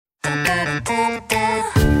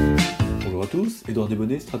Bonjour à tous, Édouard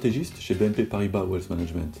Desbonnets, stratégiste chez BNP Paribas Wealth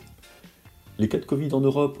Management. Les cas de Covid en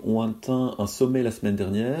Europe ont atteint un sommet la semaine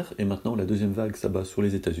dernière et maintenant la deuxième vague s'abat sur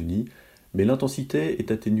les États-Unis, mais l'intensité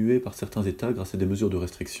est atténuée par certains États grâce à des mesures de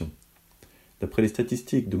restriction. D'après les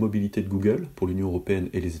statistiques de mobilité de Google pour l'Union européenne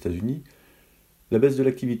et les États-Unis, la baisse de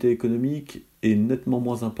l'activité économique est nettement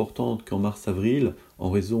moins importante qu'en mars-avril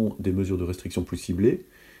en raison des mesures de restriction plus ciblées,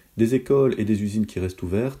 des écoles et des usines qui restent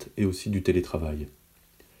ouvertes et aussi du télétravail.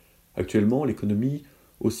 Actuellement, l'économie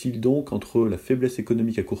oscille donc entre la faiblesse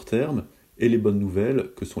économique à court terme et les bonnes nouvelles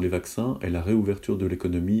que sont les vaccins et la réouverture de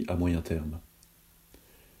l'économie à moyen terme.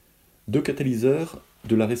 Deux catalyseurs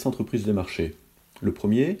de la récente reprise des marchés. Le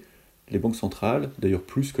premier, les banques centrales, d'ailleurs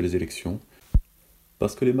plus que les élections,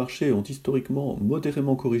 parce que les marchés ont historiquement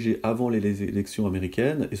modérément corrigé avant les élections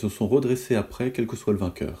américaines et se sont redressés après, quel que soit le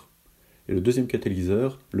vainqueur. Et le deuxième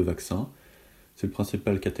catalyseur, le vaccin, c'est le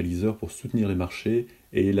principal catalyseur pour soutenir les marchés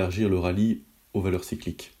et élargir le rallye aux valeurs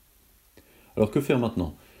cycliques. Alors que faire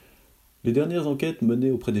maintenant ? Les dernières enquêtes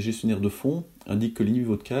menées auprès des gestionnaires de fonds indiquent que les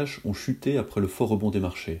niveaux de cash ont chuté après le fort rebond des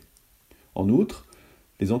marchés. En outre,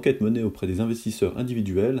 les enquêtes menées auprès des investisseurs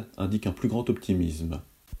individuels indiquent un plus grand optimisme.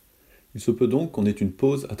 Il se peut donc qu'on ait une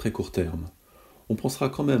pause à très court terme. On pensera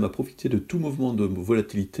quand même à profiter de tout mouvement de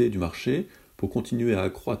volatilité du marché pour continuer à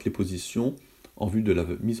accroître les positions en vue de la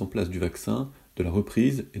mise en place du vaccin, de la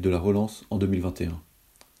reprise et de la relance en 2021.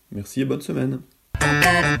 Merci et bonne semaine.